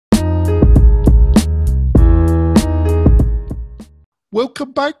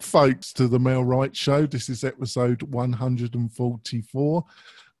Welcome back, folks, to the Mel Wright Show. This is episode 144.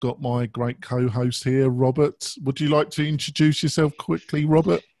 Got my great co-host here, Robert. Would you like to introduce yourself quickly,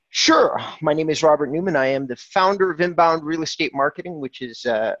 Robert? Sure. My name is Robert Newman. I am the founder of Inbound Real Estate Marketing, which is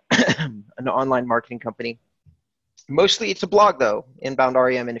an online marketing company. Mostly it's a blog, though, Inbound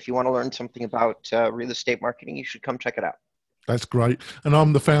REM. And if you want to learn something about real estate marketing, you should come check it out. That's great. And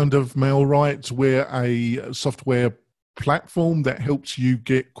I'm the founder of Mel Wright. We're a software platform that helps you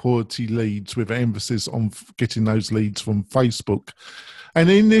get quality leads with emphasis on getting those leads from Facebook. And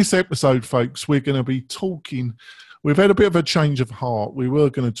in this episode, folks, we're going to be talking, we've had a bit of a change of heart. We were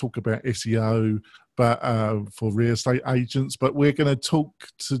going to talk about SEO but for real estate agents, but we're going to talk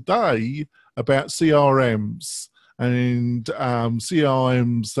today about CRMs and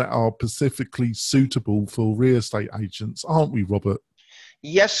CRMs that are specifically suitable for real estate agents, aren't we, Robert?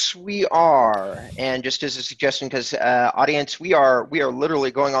 Yes, we are. And just as a suggestion, because audience, we are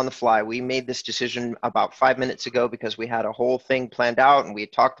literally going on the fly. We made this decision about 5 minutes ago because we had a whole thing planned out and we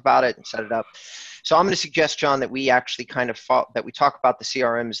had talked about it and set it up. So I'm going to suggest, John, that we actually that we talk about the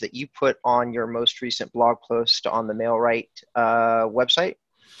CRMs that you put on your most recent blog post on the MailRight website.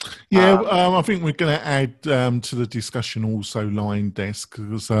 Yeah, I think we're going to add to the discussion also LionDesk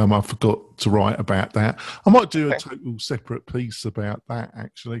because I forgot to write about that. I might do a total separate piece about that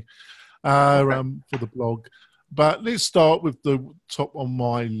actually for the blog. But let's start with the top on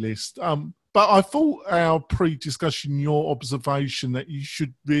my list. But I thought our pre-discussion, your observation that you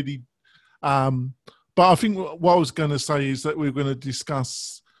should really, but I think what I was going to say is that we're going to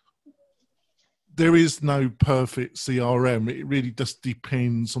discuss there is no perfect CRM. It really just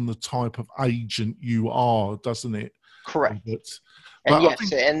depends on the type of agent you are, doesn't it? Correct. And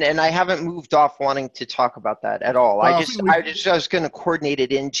yes, and I haven't moved off wanting to talk about that at all. I was going to coordinate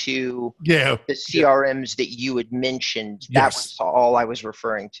it into the CRMs that you had mentioned. That was all I was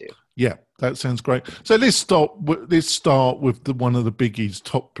referring to. Yeah, that sounds great. So let's start with one of the biggies,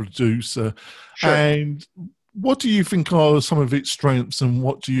 Top Producer. Sure. And what do you think are some of its strengths and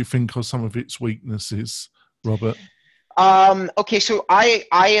what do you think are some of its weaknesses, Robert? Okay, so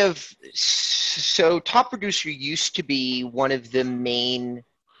Top Producer used to be one of the main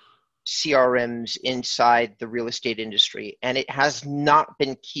CRMs inside the real estate industry, and it has not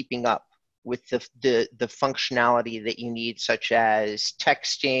been keeping up with the functionality that you need, such as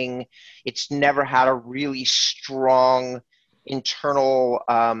texting. It's never had a really strong internal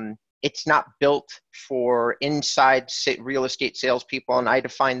it's not built for inside real estate salespeople, and I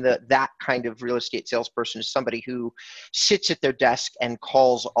define that kind of real estate salesperson as somebody who sits at their desk and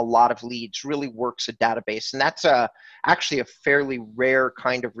calls a lot of leads, really works a database, and that's actually a fairly rare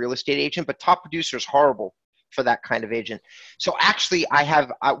kind of real estate agent. But Top Producer is horrible for that kind of agent. So actually,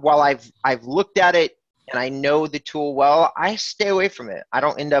 while I've looked at it and I know the tool well, I stay away from it. I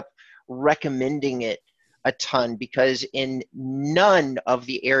don't end up recommending it a ton because in none of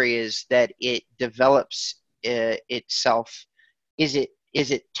the areas that it develops itself is it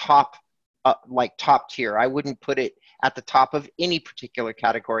top tier. I wouldn't put it at the top of any particular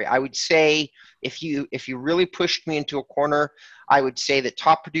category. I would say if you really pushed me into a corner, I would say that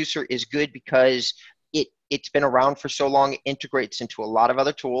Top Producer is good because it's been around for so long, it integrates into a lot of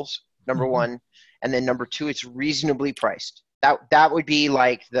other tools, number one, and then number two, it's reasonably priced. That would be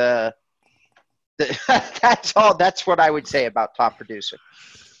like that's what I would say about Top Producer.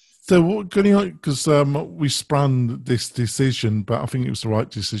 So, because we spun this decision, but I think it was the right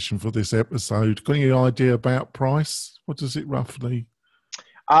decision for this episode. Got any idea about price? What does it roughly?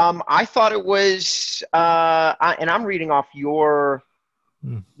 I thought it was, and I'm reading off your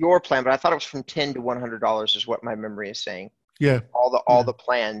plan, but I thought it was from $10 to $100 is what my memory is saying. Yeah. All the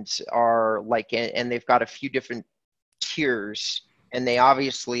plans are like, and they've got a few different tiers. And they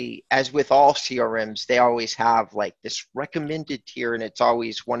obviously, as with all CRMs, they always have like this recommended tier, and it's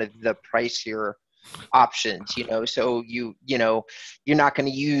always one of the pricier options, so you're not going to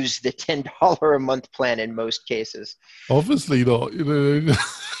use the $10 a month plan in most cases. Obviously not,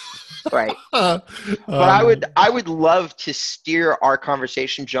 Right. But I would love to steer our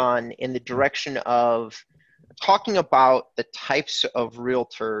conversation, John, in the direction of talking about the types of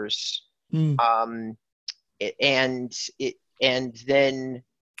realtors, and then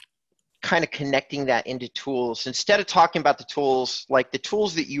kind of connecting that into tools. Instead of talking about the tools, like the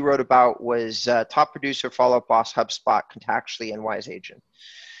tools that you wrote about was Top Producer, Followup Boss, HubSpot, Contactually, and Wise Agent.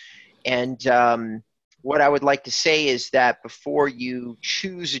 And what I would like to say is that before you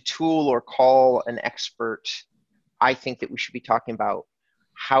choose a tool or call an expert, I think that we should be talking about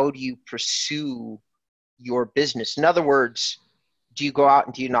how do you pursue your business? In other words, do you go out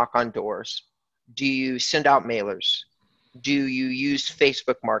and do you knock on doors? Do you send out mailers? Do you use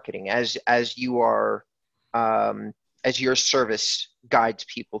Facebook marketing as you are as your service guides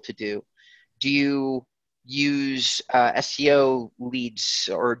people to do? Do you use SEO leads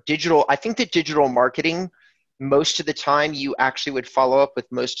or digital? I think that digital marketing, most of the time, you actually would follow up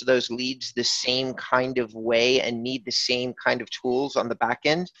with most of those leads the same kind of way and need the same kind of tools on the back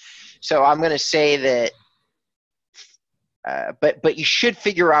end. So I'm going to say that, but you should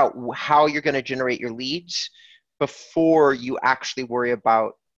figure out how you're going to generate your leads before you actually worry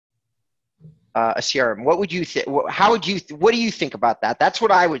about a CRM. What would you think? What do you think about that? That's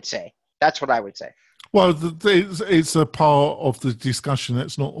what I would say. That's what I would say. Well, it's a part of the discussion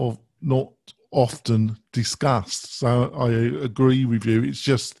that's not often discussed. So I agree with you. It's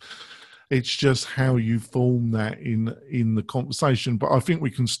just how you form that in the conversation. But I think we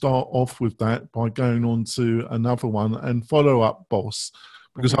can start off with that by going on to another one, and Followup Boss,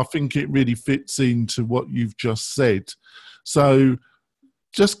 because I think it really fits into what you've just said. So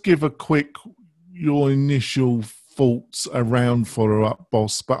just give your initial thoughts around Followup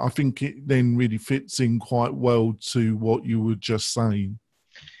Boss, but I think it then really fits in quite well to what you were just saying.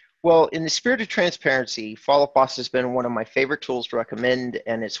 Well, in the spirit of transparency, Followup Boss has been one of my favorite tools to recommend,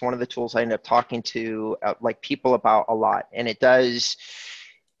 and it's one of the tools I end up talking to people about a lot. And it does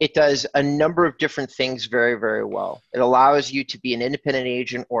a number of different things very, very well. It allows you to be an independent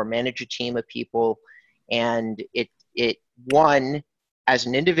agent or manage a team of people, and one, as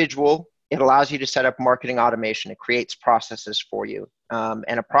an individual, it allows you to set up marketing automation. It creates processes for you.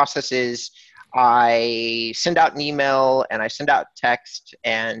 And a process is, I send out an email and I send out text,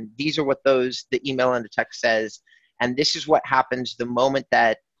 and these are what the email and the text says. And this is what happens the moment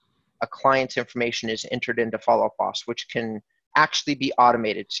that a client's information is entered into Followup Boss, which can actually be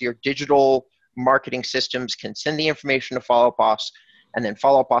automated. So your digital marketing systems can send the information to Followup Boss, and then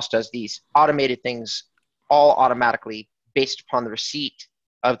Followup Boss does these automated things all automatically based upon the receipt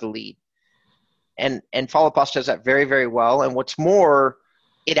of the lead. And Followup Boss does that very, very well. And what's more,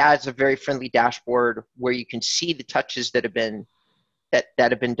 it adds a very friendly dashboard where you can see the touches that have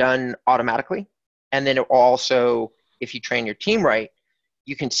been done automatically. And then it also, if you train your team right,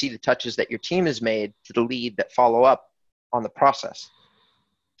 you can see the touches that your team has made to the lead that follow up on the process.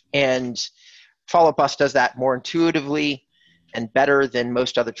 And Followup Boss does that more intuitively and better than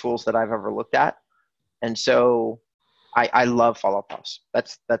most other tools that I've ever looked at. And so I love Followup Boss.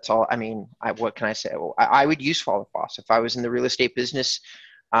 That's all. I mean, what can I say? Well, I would use Followup Boss if I was in the real estate business.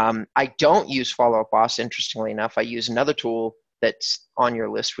 I don't use Followup Boss, interestingly enough. I use another tool that's on your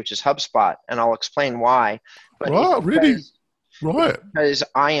list, which is HubSpot, and I'll explain why. But really? Right. Because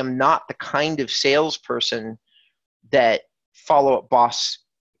I am not the kind of salesperson that Followup Boss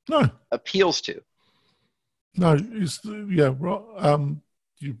appeals to. No, right.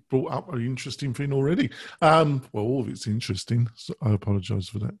 You brought up an interesting thing already. Well, all of it's interesting, so I apologise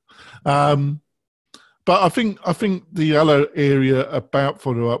for that. But I think the other area about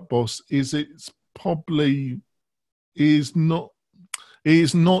Followup Boss is it's probably is not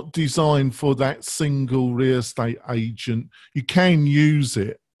designed for that single real estate agent. You can use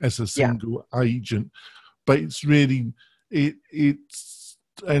it as a single agent, but it's really it's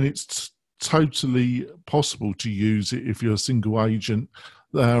totally possible to use it if you're a single agent.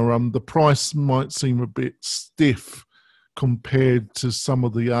 The price might seem a bit stiff compared to some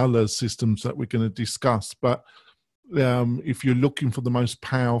of the other systems that we're going to discuss, but if you're looking for the most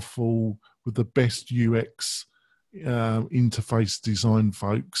powerful with the best UX interface design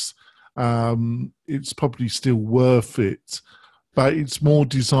folks, it's probably still worth it, but it's more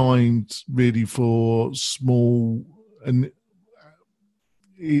designed really for small, and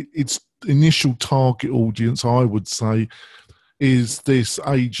its initial target audience, I would say, is this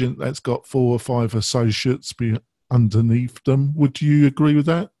agent that's got 4 or 5 associates underneath them. Would you agree with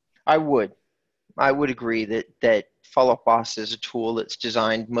that? I would agree that Followup Boss is a tool that's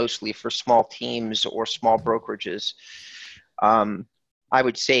designed mostly for small teams or small brokerages. I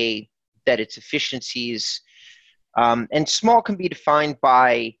would say that its efficiencies, and small can be defined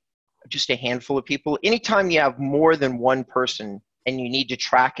by just a handful of people. Anytime you have more than one person and you need to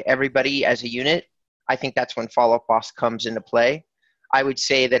track everybody as a unit, I think that's when Followup Boss comes into play. I would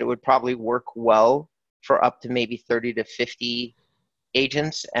say that it would probably work well for up to maybe 30 to 50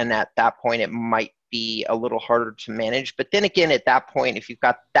 agents, and at that point it might be a little harder to manage. But then again, at that point, if you've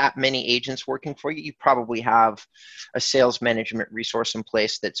got that many agents working for you, you probably have a sales management resource in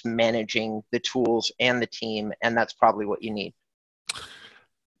place that's managing the tools and the team, and that's probably what you need.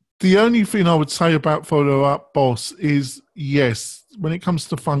 The only thing I would say about Followup Boss is, yes, when it comes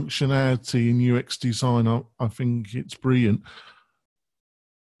to functionality in UX design, I think it's brilliant.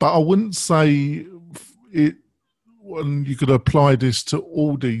 But I wouldn't say it and you could apply this to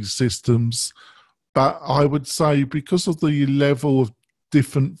all these systems, but I would say because of the level of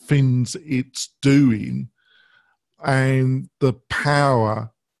different things it's doing and the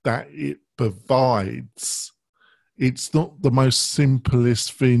power that it provides, it's not the most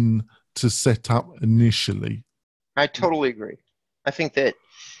simplest thing to set up initially. I totally agree. I think that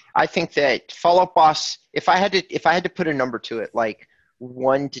Followup Boss, if I had to put a number to it, like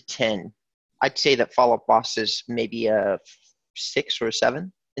 1 to 10, I'd say that Followup Boss is maybe a 6 or a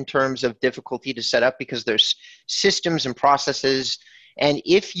 7 in terms of difficulty to set up, because there's systems and processes. And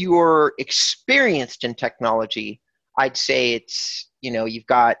if you're experienced in technology, I'd say it's, you've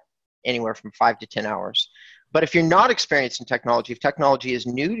got anywhere from 5 to 10 hours. But if you're not experienced in technology, if technology is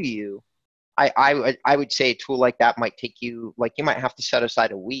new to you, I would say a tool like that might take you, like you might have to set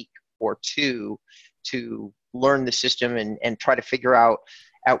aside a week or two to learn the system and try to figure out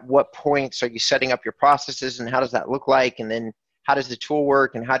at what points are you setting up your processes and how does that look like, and then how does the tool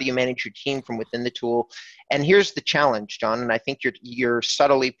work and how do you manage your team from within the tool. And here's the challenge, John, and I think you're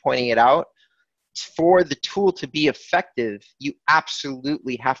subtly pointing it out. For the tool to be effective, you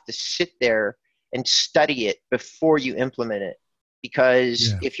absolutely have to sit there and study it before you implement it.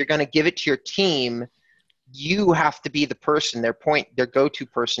 Because if you're going to give it to your team, you have to be the person, their go-to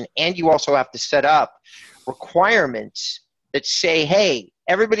person, and you also have to set up requirements that say, hey,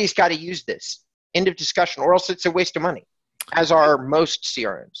 everybody's got to use this. End of discussion, or else it's a waste of money, as are most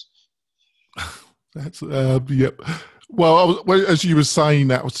CRMs. That's yep. Well, as you were saying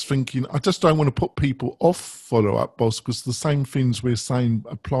that, I was thinking, I just don't want to put people off Followup Boss, because the same things we're saying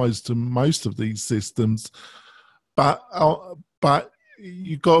applies to most of these systems. But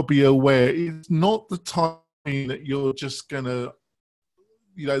you got to be aware, it's not the time that you're just going to,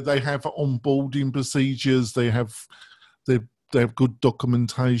 they have onboarding procedures, they have good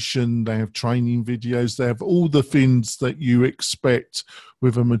documentation, they have training videos, they have all the things that you expect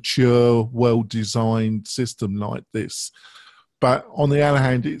with a mature, well-designed system like this. But on the other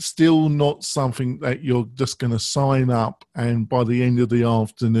hand, it's still not something that you're just going to sign up and by the end of the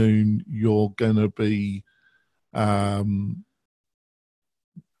afternoon, you're going to be,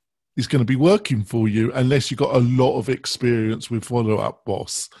 it's going to be working for you unless you've got a lot of experience with Followup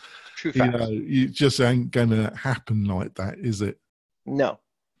Boss. True fact. It just ain't going to happen like that, is it? No.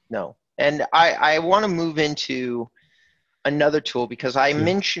 And I want to move into another tool, because I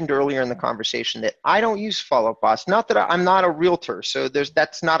mentioned earlier in the conversation that I don't use Followup Boss. Not that I'm not a realtor, so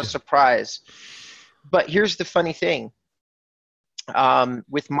that's not a surprise. But here's the funny thing.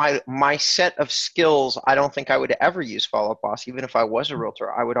 With my set of skills, I don't think I would ever use Followup Boss. Even if I was a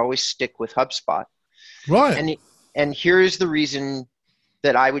realtor, I would always stick with HubSpot. Right. And here's the reason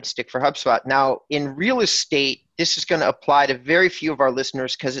that I would stick for HubSpot. Now, in real estate, this is going to apply to very few of our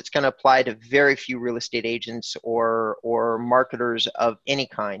listeners, because it's going to apply to very few real estate agents or marketers of any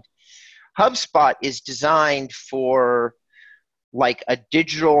kind. HubSpot is designed for like a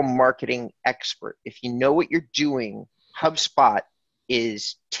digital marketing expert. If you know what you're doing, HubSpot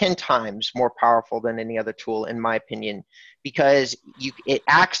is 10 times more powerful than any other tool, in my opinion, because it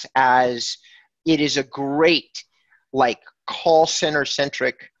acts as, it is a great like call center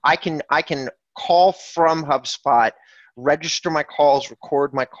centric. I can call from HubSpot, register my calls,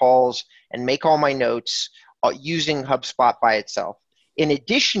 record my calls, and make all my notes using HubSpot by itself. In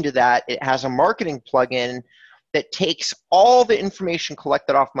addition to that, it has a marketing plugin that takes all the information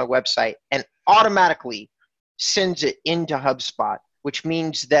collected off my website and automatically sends it into HubSpot, which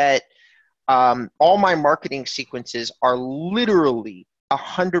means that all my marketing sequences are literally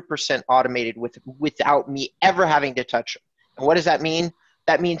 100% automated without me ever having to touch them. And what does that mean?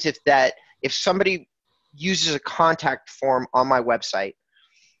 That means if somebody uses a contact form on my website,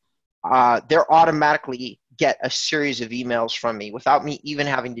 they're automatically get a series of emails from me without me even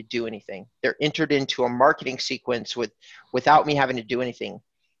having to do anything. They're entered into a marketing sequence without me having to do anything.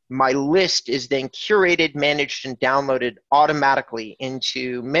 My list is then curated, managed, and downloaded automatically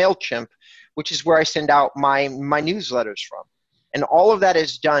into MailChimp, which is where I send out my newsletters from. And all of that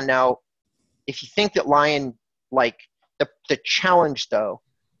is done. Now, if you think that Lion, like the challenge though,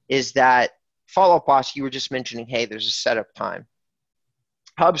 is that Followup Boss, you were just mentioning, hey, there's a setup time.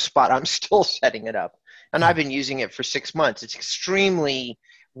 HubSpot, I'm still setting it up. And I've been using it for 6 months. It's extremely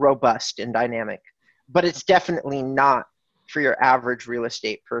robust and dynamic, but it's definitely not for your average real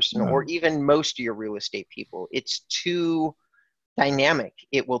estate person or even most of your real estate people. It's too dynamic.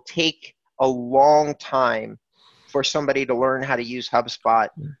 It will take a long time for somebody to learn how to use HubSpot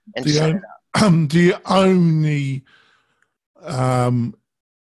and set it up. The only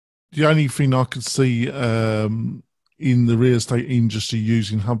thing I could see in the real estate industry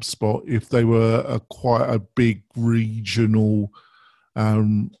using HubSpot if they were quite a big regional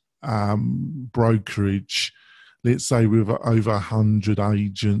brokerage, let's say with over 100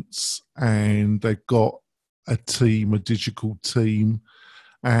 agents, and they've got a digital team,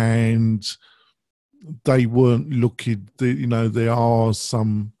 and they weren't looking, there are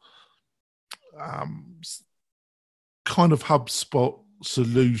some kind of HubSpot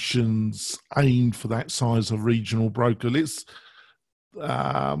solutions aimed for that size of regional broker.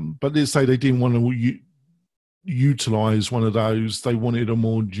 But let's say they didn't want to utilize one of those. They wanted a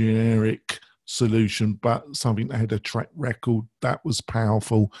more generic solution, but something that had a track record that was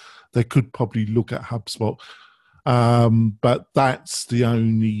powerful. They could probably look at HubSpot. But that's the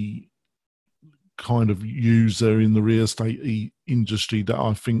only kind of user in the real estate industry that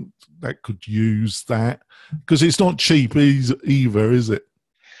I think that could use that, because it's not cheap either, is it?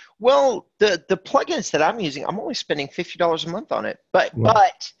 Well, the plugins that I'm using, I'm only spending $50 a month on it, but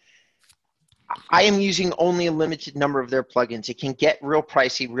I am using only a limited number of their plugins. It can get real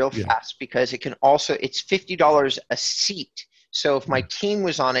pricey real fast, because it's $50 a seat. So if my team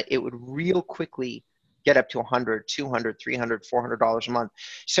was on it, it would real quickly get up to $100, $200, $300, $400 a month.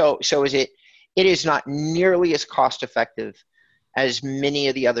 So it is not nearly as cost effective as many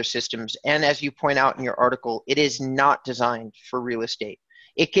of the other systems. And as you point out in your article, it is not designed for real estate.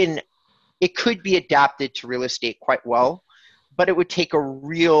 It could be adapted to real estate quite well, but it would take a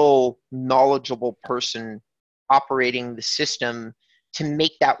real knowledgeable person operating the system to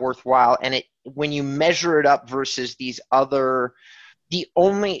make that worthwhile. And when you measure it up versus these other,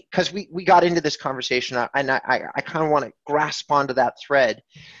 because we got into this conversation, and I kind of want to grasp onto that thread.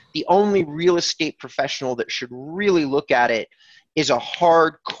 The only real estate professional that should really look at it is a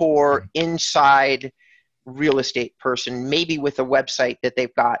hardcore inside real estate person, maybe with a website that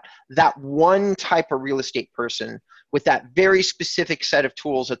they've got. That one type of real estate person with that very specific set of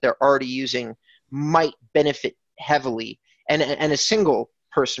tools that they're already using might benefit heavily. And a single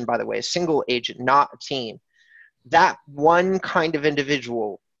person, by the way, a single agent, not a team. That one kind of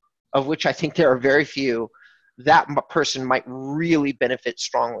individual, of which I think there are very few, that person might really benefit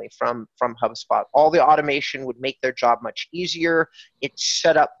strongly from HubSpot. All the automation would make their job much easier. It's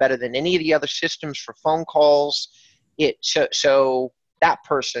set up better than any of the other systems for phone calls. So that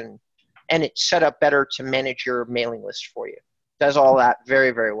person, and it's set up better to manage your mailing list for you. Does all that very,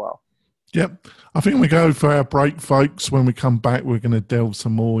 very well. Yep. I think we go for our break, folks. When we come back, we're going to delve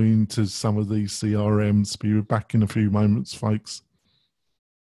some more into some of these CRMs. Be back in a few moments, folks.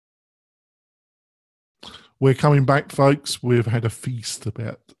 We're coming back, folks. We've had a feast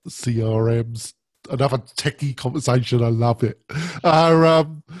about CRMs. Another techie conversation. I love it.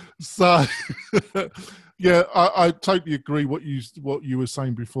 Yeah, I totally agree what you were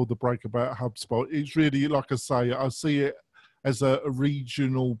saying before the break about HubSpot. It's really, like I say, I see it as a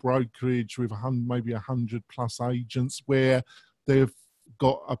regional brokerage with maybe 100 plus agents, where they've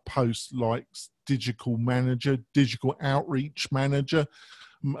got a post like digital manager, digital outreach manager,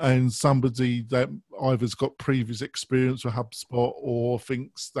 and somebody that either's got previous experience with HubSpot or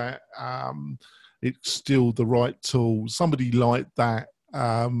thinks that it's still the right tool. Somebody like that,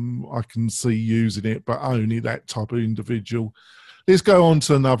 I can see using it, but only that type of individual. Let's go on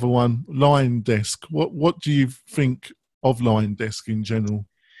to another one, LionDesk. What do you think of LionDesk in general?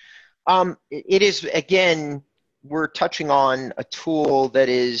 It is, again, we're touching on a tool that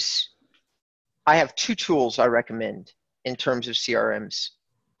is, I have two tools I recommend in terms of CRMs.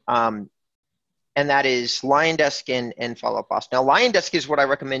 And that is LionDesk and Followup Boss. Now, LionDesk is what I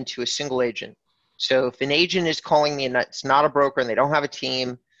recommend to a single agent. So if an agent is calling me and it's not a broker and they don't have a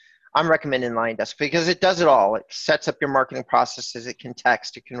team, I'm recommending LionDesk because it does it all. It sets up your marketing processes. It can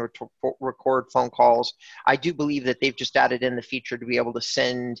text. It can record phone calls. I do believe that they've just added in the feature to be able to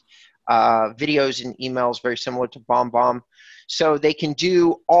send videos and emails very similar to BombBomb. So they can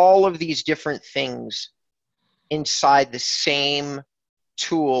do all of these different things inside the same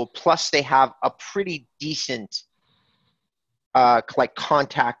tool. Plus, they have a pretty decent like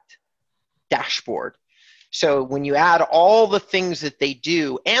contact dashboard. So when you add all the things that they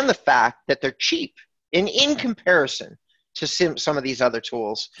do and the fact that they're cheap in comparison to some of these other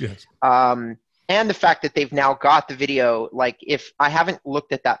tools, yes. And the fact that they've now got the video, like if I haven't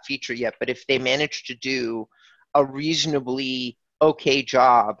looked at that feature yet, but if they manage to do a reasonably okay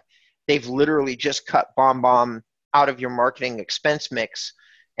job, they've literally just cut BombBomb out of your marketing expense mix.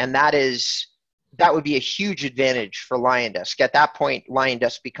 And that would be a huge advantage for LionDesk. At that point,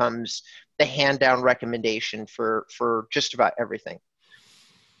 LionDesk becomes the hand-down recommendation for just about everything.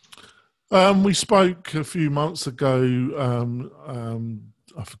 We spoke a few months ago,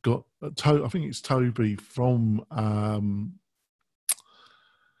 I forgot. I think it's Toby from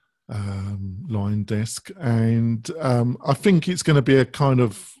LionDesk, and I think it's going to be a kind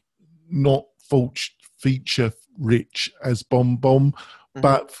of not feature rich as BombBomb,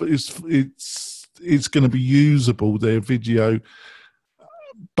 but it's going to be usable. Their video,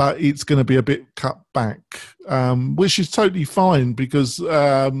 but it's going to be a bit cut back, which is totally fine because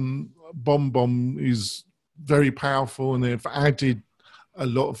BombBomb is very powerful and they've added a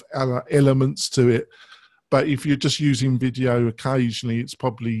lot of other elements to it. But if you're just using video occasionally, it's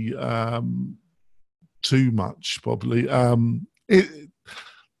probably too much. Probably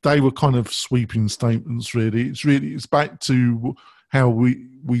they were kind of sweeping statements. Really, it's back to how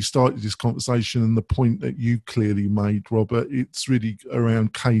we started this conversation and the point that you clearly made, Robert. It's really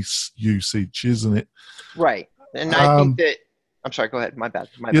around case usage, isn't it? Right. And I think that, I'm sorry, go ahead. My bad.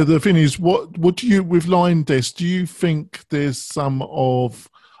 The thing is, what do you, with LionDesk, do you think there's some of,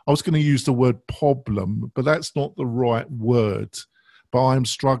 I was going to use the word problem, but that's not the right word, but I'm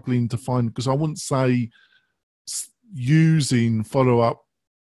struggling to find, because I wouldn't say using Followup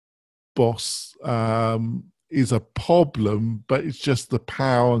Boss is a problem, but it's just the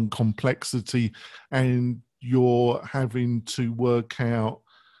power and complexity, and you're having to work out.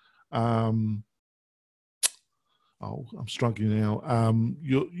 I'm struggling now.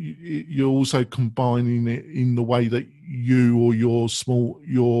 You're also combining it in the way that you or your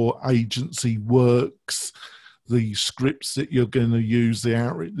agency works, the scripts that you're going to use, the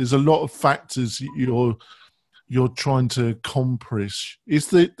outreach. There's a lot of factors you're trying to compress. Is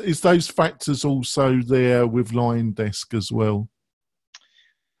those factors also there with LionDesk as well?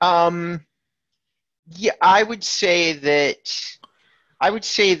 Yeah, I would say that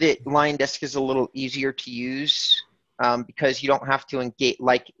LionDesk is a little easier to use because you don't have to engage,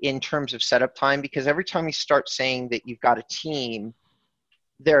 like in terms of setup time, because every time you start saying that you've got a team,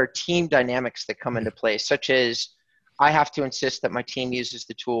 there are team dynamics that come into play, such as I have to insist that my team uses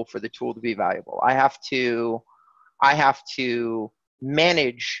the tool for the tool to be valuable. I have to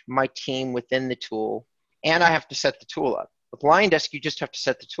manage my team within the tool, and I have to set the tool up. With LionDesk, you just have to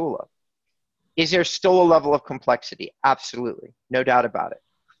set the tool up. Is there still a level of complexity? Absolutely, no doubt about it.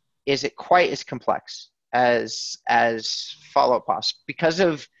 Is it quite as complex as Followup Boss? Because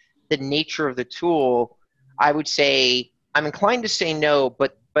of the nature of the tool, I would say, I'm inclined to say no,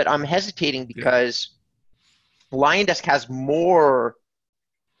 but I'm hesitating because LionDesk has more.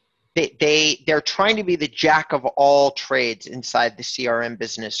 They're trying to be the jack of all trades inside the CRM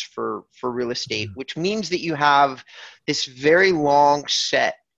business for real estate, which means that you have this very long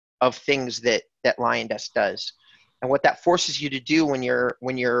set of things that LionDesk does. And what that forces you to do when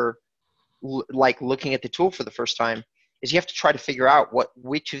you're like looking at the tool for the first time is you have to try to figure out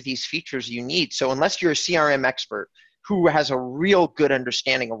which of these features you need. So unless you're a CRM expert who has a real good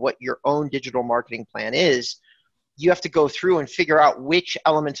understanding of what your own digital marketing plan is, you have to go through and figure out which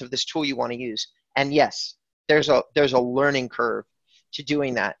elements of this tool you want to use. And yes, there's a learning curve to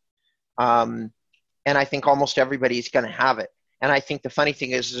doing that. And I think almost everybody's going to have it. And I think the funny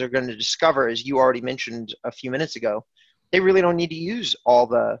thing is they're going to discover, as you already mentioned a few minutes ago, they really don't need to use all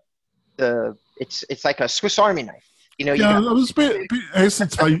it's like a Swiss Army knife. You know, I was a bit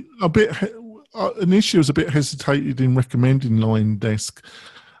hesitate. Initially, I was a bit hesitated in recommending LionDesk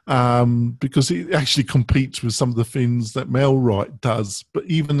because it actually competes with some of the things that MailRite does. But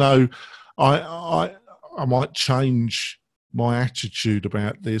even though I might change my attitude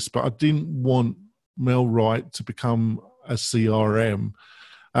about this, but I didn't want MailRite to become a CRM.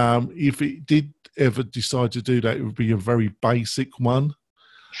 If it did ever decide to do that, it would be a very basic one.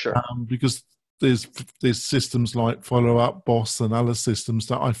 Sure. Because there's systems like Followup Boss and other systems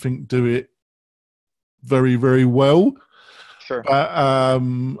that I think do it very, very well. Sure.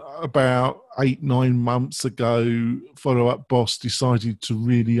 About 8-9 months ago, Followup Boss decided to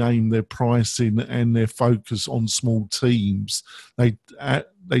really aim their pricing and their focus on small teams. They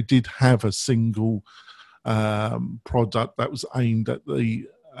did have a single product that was aimed at the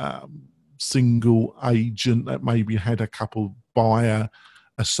single agent that maybe had a couple buyer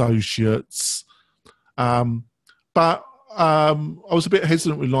associates. But I was a bit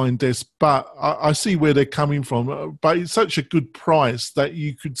hesitant with LionDesk, but I see where they're coming from. But it's such a good price that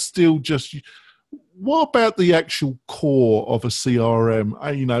you could still just. What about the actual core of a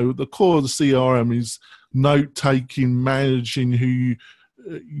CRM? You know, the core of the CRM is note taking, managing who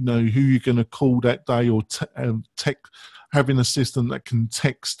you're going to call that day, or having a system that can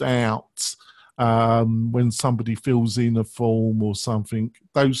text out when somebody fills in a form or something.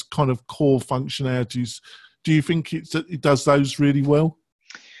 Those kind of core functionalities. Do you think it does those really well?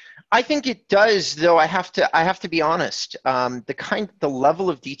 I think it does, though. I have to be honest. The level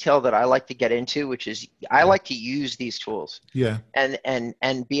of detail that I like to get into, which is I like to use these tools, Yeah.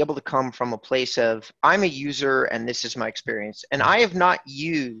 and be able to come from a place of I'm a user and this is my experience. And I have not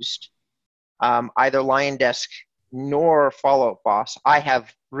used either LionDesk nor Followup Boss. I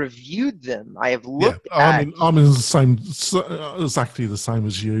have reviewed them. I have Yeah, looked I'm at. in, I'm in the same, exactly the same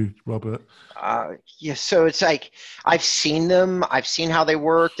as you, Robert. Yeah, so it's like I've seen them, I've seen how they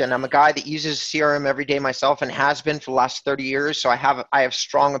worked, and I'm a guy that uses CRM every day myself and has been for the last 30 years. So I have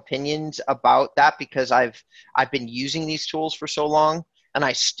strong opinions about that because I've been using these tools for so long, and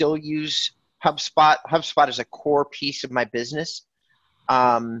I still use HubSpot. HubSpot is a core piece of my business,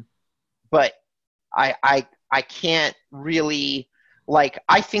 but I can't really, like,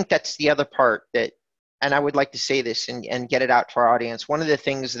 I think that's the other part that, and I would like to say this and get it out to our audience. One of the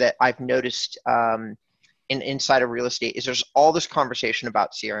things that I've noticed inside of real estate is there's all this conversation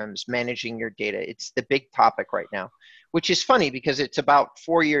about CRMs, managing your data. It's the big topic right now, which is funny because it's about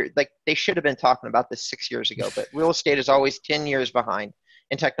 4 years, like they should have been talking about this 6 years ago, but real estate is always 10 years behind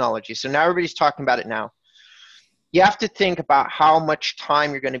in technology. So now everybody's talking about it now. You have to think about how much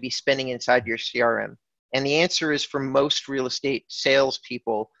time you're going to be spending inside your CRM. And the answer is, for most real estate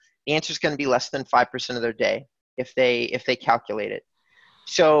salespeople, the answer is going to be less than 5% of their day if they calculate it.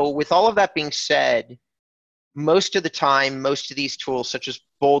 So with all of that being said, most of the time, most of these tools, such as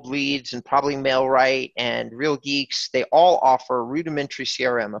Bold Leads and probably MailRight and Real Geeks, they all offer rudimentary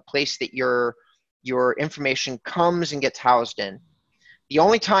CRM, a place that your information comes and gets housed in. The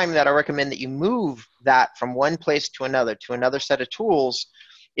only time that I recommend that you move that from one place to another set of tools,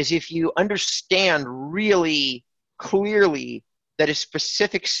 is if you understand really clearly that a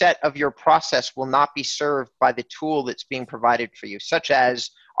specific set of your process will not be served by the tool that's being provided for you, such as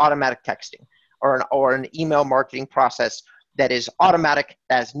automatic texting or an email marketing process that is automatic,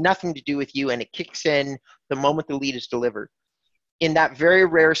 that has nothing to do with you, and it kicks in the moment the lead is delivered. In that very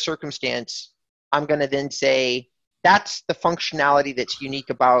rare circumstance, I'm going to then say, that's the functionality that's unique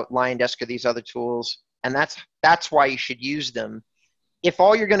about LionDesk or these other tools, and that's why you should use them. If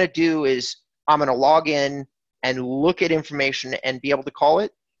all you're going to do is, I'm going to log in and look at information and be able to call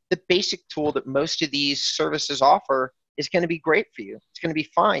it, the basic tool that most of these services offer is going to be great for you. It's going to be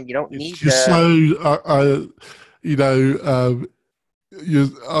fine. You don't need You're the. so, you know,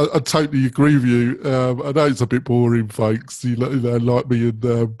 I totally agree with you. I know it's a bit boring, folks. Like me,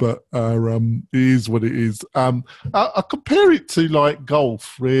 and but it is what it is. I compare it to like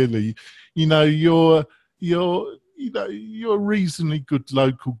golf, really. You're a reasonably good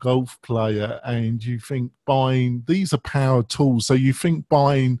local golf player, and you think buying these are power tools. So you think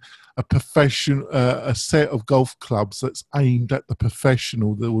buying a set of golf clubs that's aimed at the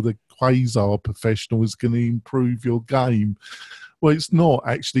professional, or the quasi professional, is going to improve your game. Well, it's not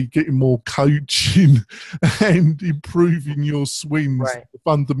actually. Getting more coaching and improving your swings. Right. The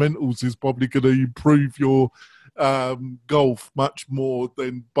fundamentals is probably going to improve your golf much more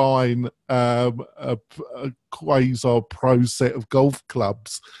than buying a quasi pro set of golf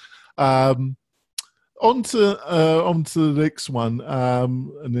clubs. On to the next one,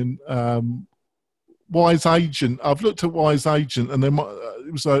 and then Wise Agent. I've looked at Wise Agent, and then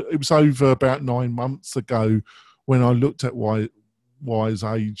it was over about 9 months ago when I looked at Wise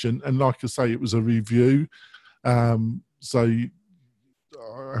Agent, and like I say, it was a review. So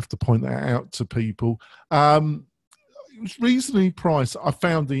I have to point that out to people. It was reasonably priced. I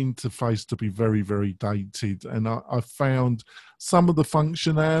found the interface to be very, very dated, and I found some of the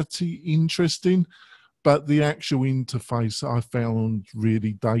functionality interesting, but the actual interface I found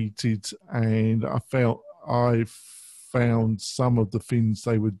really dated, and I found some of the things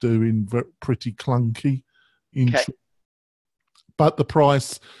they were doing pretty clunky. Okay. But the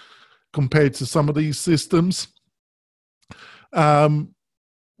price compared to some of these systems.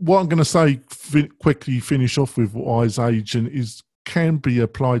 What I'm going to say, quickly finish off with Wise Agent, is can be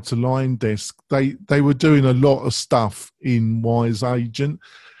applied to LionDesk. They were doing a lot of stuff in Wise Agent,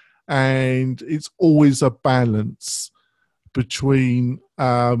 and it's always a balance between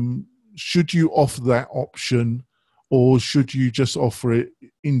should you offer that option, or should you just offer it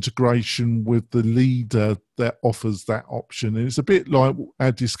integration with the leader that offers that option. And it's a bit like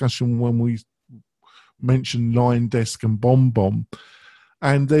our discussion when we mentioned LionDesk and BombBomb.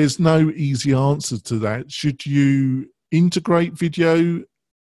 And there's no easy answer to that. Should you integrate video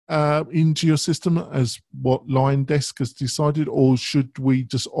into your system, as what LionDesk has decided, or should we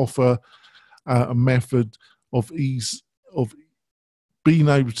just offer a method of being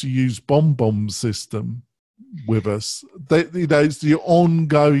able to use BombBomb's system with us? It's the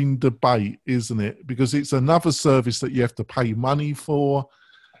ongoing debate, isn't it? Because it's another service that you have to pay money for.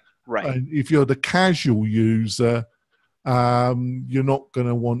 Right. And if you're the casual user, you're not going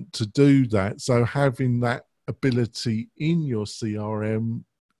to want to do that. So having that ability in your CRM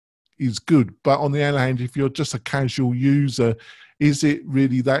is good. But on the other hand, if you're just a casual user, is it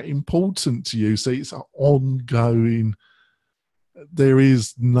really that important to you? So it's ongoing. There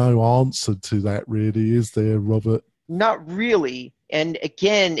is no answer to that, really, is there, Robert? Not really. And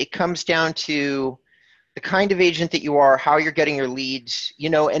again, it comes down to the kind of agent that you are, how you're getting your leads,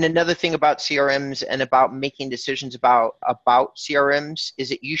 and another thing about CRMs and about making decisions about CRMs is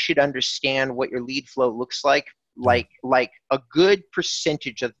that you should understand what your lead flow looks like. Like a good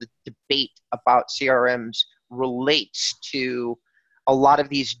percentage of the debate about CRMs relates to a lot of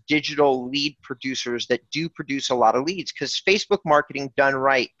these digital lead producers that do produce a lot of leads, because Facebook marketing done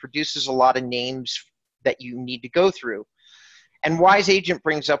right produces a lot of names that you need to go through. And Wise Agent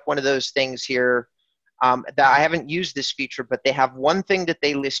brings up one of those things here that I haven't used this feature, but they have one thing that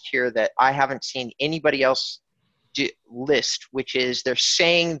they list here that I haven't seen anybody else list, which is they're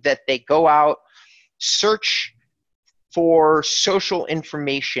saying that they go out, search for social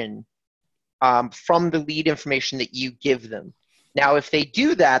information from the lead information that you give them. Now, if they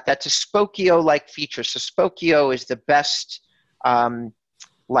do that, that's a Spokeo-like feature. So Spokeo is the best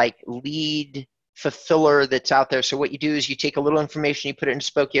lead fulfiller that's out there. So what you do is you take a little information, you put it in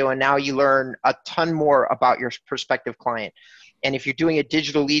Spokeo, and now you learn a ton more about your prospective client. And if you're doing a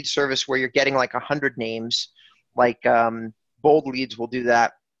digital lead service where you're getting like 100 names, like Bold Leads will do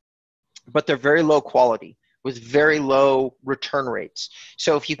that, but they're very low quality with very low return rates.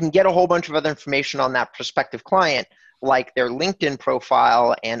 So if you can get a whole bunch of other information on that prospective client, like their LinkedIn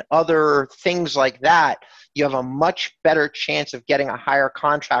profile and other things like that, you have a much better chance of getting a higher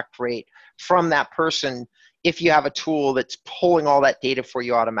contract rate from that person if you have a tool that's pulling all that data for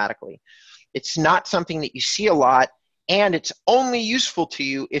you automatically. It's not something that you see a lot, and it's only useful to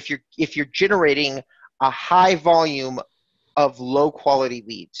you if you're generating a high volume of low quality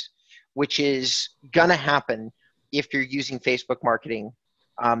leads, which is gonna happen if you're using Facebook marketing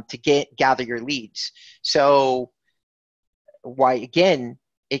to gather your leads. So why, again,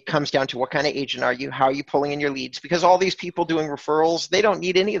 it comes down to what kind of agent are you, how are you pulling in your leads, because all these people doing referrals, they don't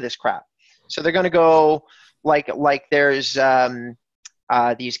need any of this crap. So they're going to go like there's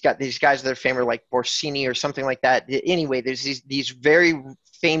these guys that are famous, like Borsini or something like that. Anyway, there's these very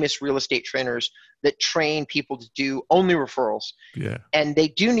famous real estate trainers that train people to do only referrals. Yeah. And they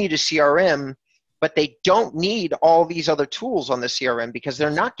do need a CRM, but they don't need all these other tools on the CRM because they're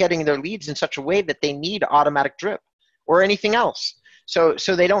not getting their leads in such a way that they need automatic drip or anything else. So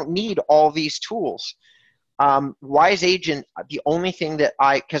they don't need all these tools. Wise Agent, the only thing that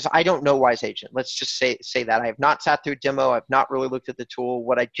because I don't know Wise Agent, let's just say that. I have not sat through a demo. I've not really looked at the tool.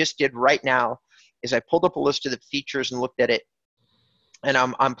 What I just did right now is I pulled up a list of the features and looked at it, and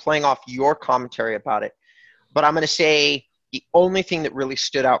I'm playing off your commentary about it. But I'm going to say the only thing that really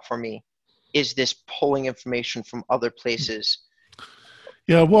stood out for me is this pulling information from other places.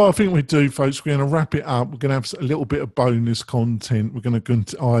 Yeah, what I think we do, folks, we're going to wrap it up. We're going to have a little bit of bonus content. We're going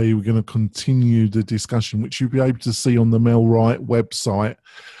to continue the discussion, which you'll be able to see on the MailRight website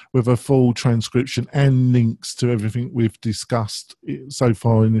with a full transcription and links to everything we've discussed so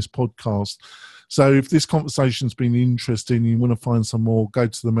far in this podcast. So if this conversation's been interesting and you want to find some more, go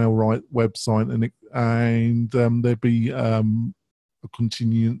to the MailRight website and there'll be a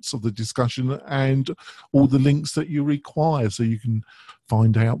continuance of the discussion and all the links that you require so you can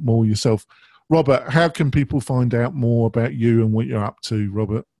find out more yourself. Robert, how can people find out more about you and what you're up to,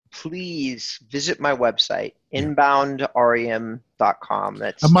 Robert? Please visit my website, inboundrem.com.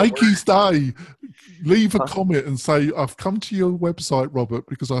 That's and make his day. Leave a comment and say, I've come to your website, Robert,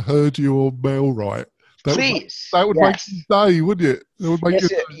 because I heard you on MailRight. Please. That would make his day, wouldn't it? That would make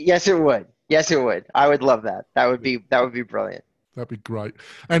yes, it would. Yes, it would. I would love that. That would be brilliant. That'd be great.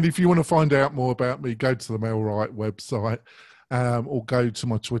 And if you want to find out more about me, go to the MailRight website or go to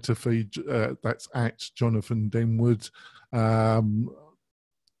my Twitter feed. That's at Jonathan Denwood.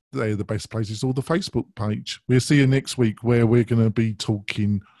 They're the best places, or the Facebook page. We'll see you next week where we're going to be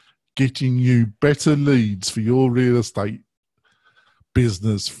talking getting you better leads for your real estate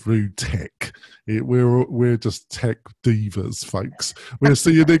business through tech. We're just tech divas, folks. We'll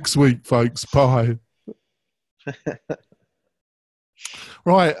see you next week, folks. Bye.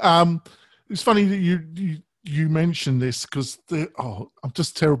 Right. It's funny that you mentioned this because I'm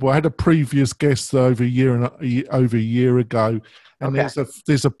just terrible. I had a previous guest over a year ago, and there's a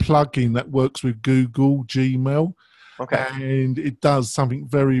plugin that works with Google Gmail. Okay. And it does something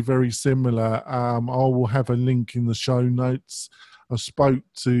very, very similar. I will have a link in the show notes. I spoke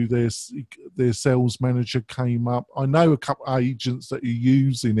to their sales manager came up. I know a couple of agents that are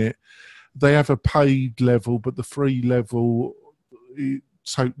using it. They have a paid level, but the free level it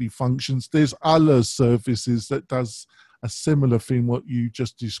totally functions. There's other services that does a similar thing what you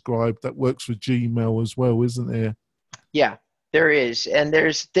just described that works with Gmail as well, isn't there? Yeah, there is, and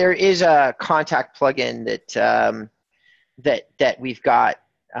there is a contact plugin that we've got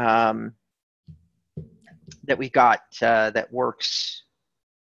that works.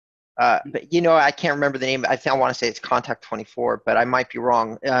 But you know, I can't remember the name. I want to say it's Contact24, but I might be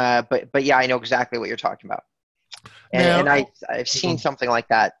wrong. But yeah, I know exactly what you're talking about. And I've seen something like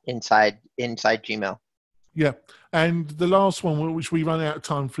that inside Gmail. Yeah, and the last one, which we run out of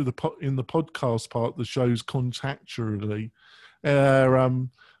time for in the podcast part, the show's Contactually.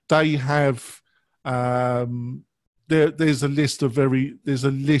 They have there's a list of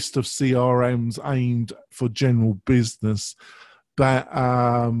CRMs aimed for general business, but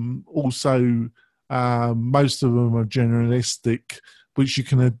also most of them are generalistic, which you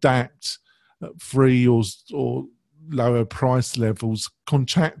can adapt at free or lower price levels.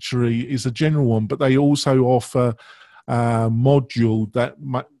 Contactually is a general one, but they also offer a module that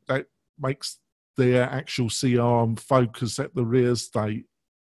makes their actual CRM focus at the real estate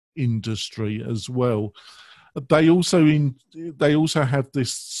industry as well. They also have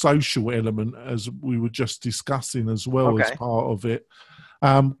this social element, as we were just discussing as well, as part of it.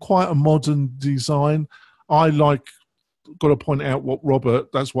 Quite a modern design. Got to point out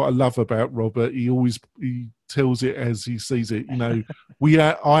that's what I love about Robert. He tells it as he sees it. You know,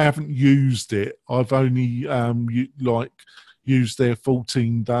 I haven't used it. I've only used their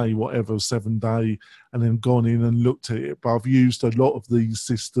 14-day, 7-day, and then gone in and looked at it. But I've used a lot of these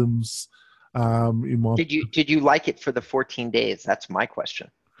systems in my. Did you like it for the 14 days? That's my question.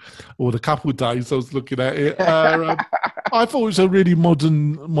 Or the couple of days I was looking at it. I thought it was a really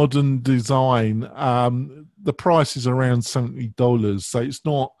modern design. The price is around $70, so it's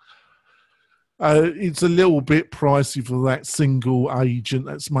not. It's a little bit pricey for that single agent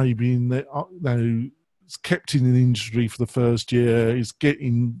that's maybe in the. It's kept in the industry for the first year. Is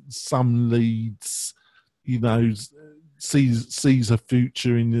getting some leads. You know, sees a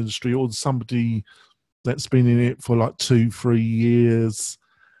future in the industry, or somebody that's been in it for like 2-3 years.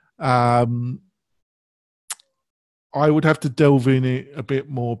 I would have to delve in it a bit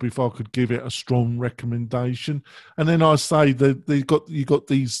more before I could give it a strong recommendation. And then I say that you got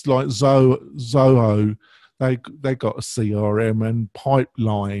these like Zoho, they got a CRM, and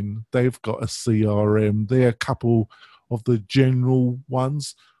Pipeline, they've got a CRM. They're a couple of the general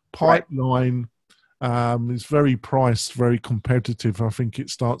ones. Pipeline is very priced, very competitive. I think it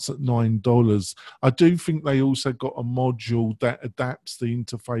starts at $9. I do think they also got a module that adapts the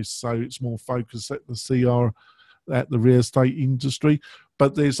interface so it's more focused at the real estate industry.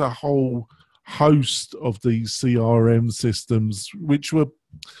 But there's a whole host of these CRM systems which were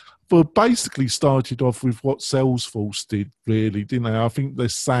basically started off with what Salesforce did, really, didn't they? I think the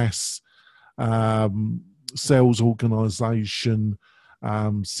SaaS sales organization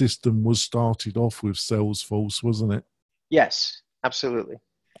system was started off with Salesforce, wasn't it? Yes, absolutely.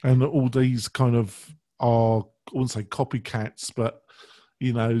 And all these kind of are, I wouldn't say copycats, but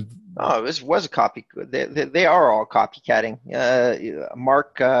you know. Oh, this was a copy. They are all copycatting.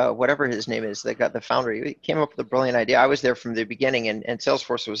 Mark, whatever his name is, they got the founder. He came up with a brilliant idea. I was there from the beginning, and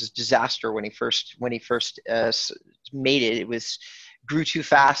Salesforce was a disaster when he first made it. It grew too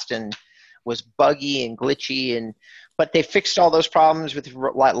fast and was buggy and glitchy, but they fixed all those problems with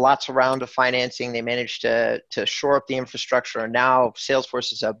lots of round of financing. They managed to shore up the infrastructure, and now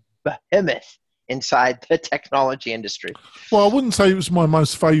Salesforce is a behemoth inside the technology industry. Well, I wouldn't say it was my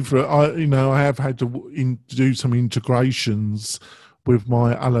most favorite. I have had to do some integrations with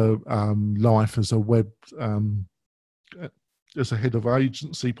my other life as a web, as a head of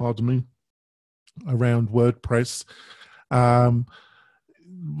agency, around WordPress.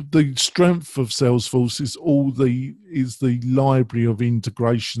 The strength of Salesforce is the library of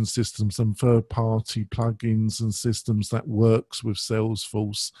integration systems and third-party plugins and systems that works with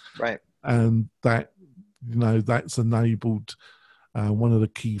Salesforce. Right. And that's enabled one of the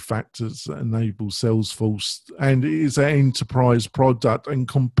key factors that enables Salesforce, and it is an enterprise product. And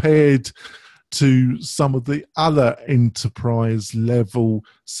compared to some of the other enterprise level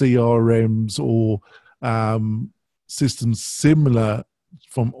CRMs or systems similar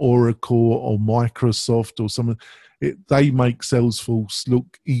from Oracle or Microsoft or something, they make Salesforce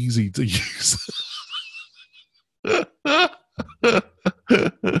look easy to use.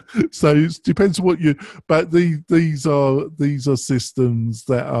 So it depends what but these are systems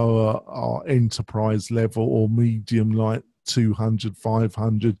that are enterprise level or medium, like 200,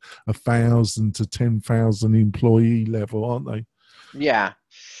 500, 1,000 to 10,000 employee level, aren't they? Yeah.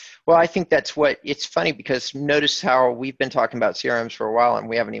 Well, I think that's what it's funny because notice how we've been talking about CRMs for a while and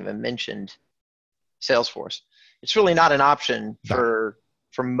we haven't even mentioned Salesforce. It's really not an option for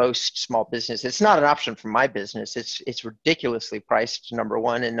most small business. It's not an option for my business. It's ridiculously priced, number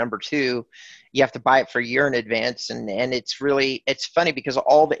one, and number two, you have to buy it for a year in advance. And it's funny because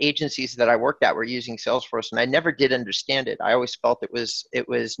all the agencies that I worked at were using Salesforce, and I never did understand it. I always felt it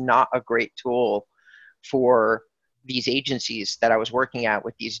was not a great tool for these agencies that I was working at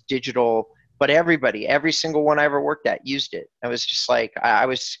with these digital, but every single one I ever worked at used it. I was just like, I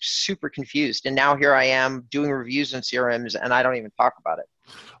was super confused. And now here I am doing reviews on CRMs and I don't even talk about it.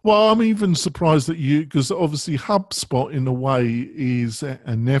 Well, I'm even surprised that because obviously HubSpot in a way is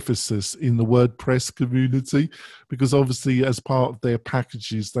an emphasis in the WordPress community, because obviously as part of their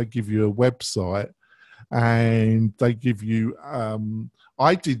packages, they give you a website and they give you,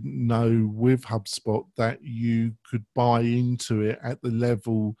 I didn't know with HubSpot that you could buy into it at the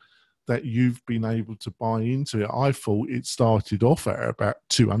level that you've been able to buy into it. I thought it started off at about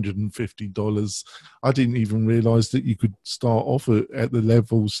 $250. I didn't even realize that you could start off at the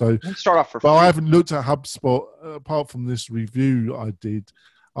level. So start off for free. But I haven't looked at HubSpot apart from this review I did.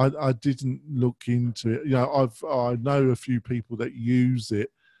 I didn't look into it. You know, I know a few people that use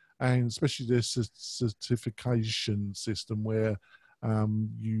it, and especially this certification system where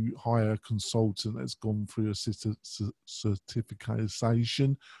you hire a consultant that's gone through a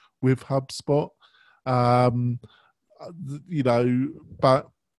certification with HubSpot. You know, but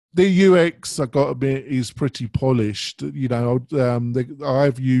the UX, I got to admit, is pretty polished. You know,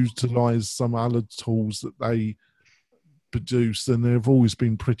 I've utilized some other tools that they produce, and they've always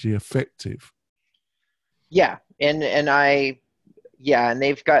been pretty effective. Yeah, and they've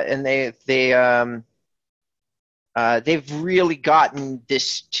really gotten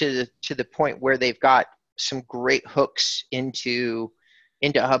this to the point where they've got some great hooks into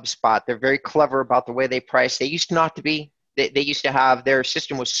HubSpot. They're very clever about the way they price. They used not to be. They used to have, their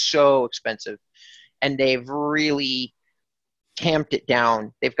system was so expensive, and they've really tamped it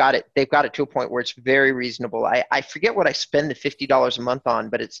down. They've got it to a point where it's very reasonable. I forget what I spend the $50 a month on,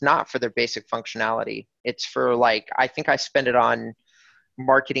 but it's not for their basic functionality. It's for, like, I think I spend it on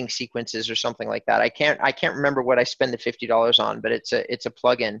marketing sequences or something like that. I can't remember what I spend the $50 on, but it's a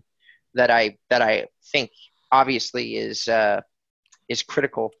plugin that I think obviously is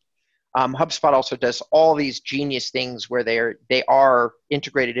critical. HubSpot also does all these genius things where they are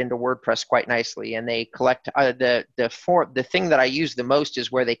integrated into WordPress quite nicely, and they collect the thing that I use the most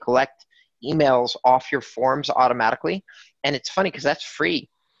is where they collect emails off your forms automatically, and it's funny because that's free.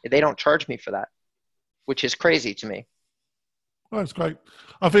 They don't charge me for that, which is crazy to me. Oh, that's great.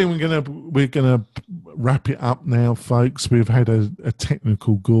 I think we're gonna wrap it up now, folks. We've had a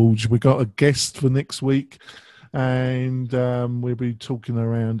technical gorge. We got a guest for next week, and we'll be talking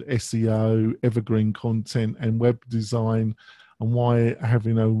around SEO, evergreen content, and web design, and why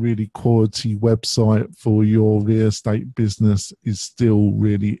having a really quality website for your real estate business is still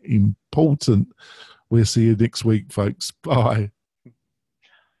really important. We'll see you next week, folks. Bye.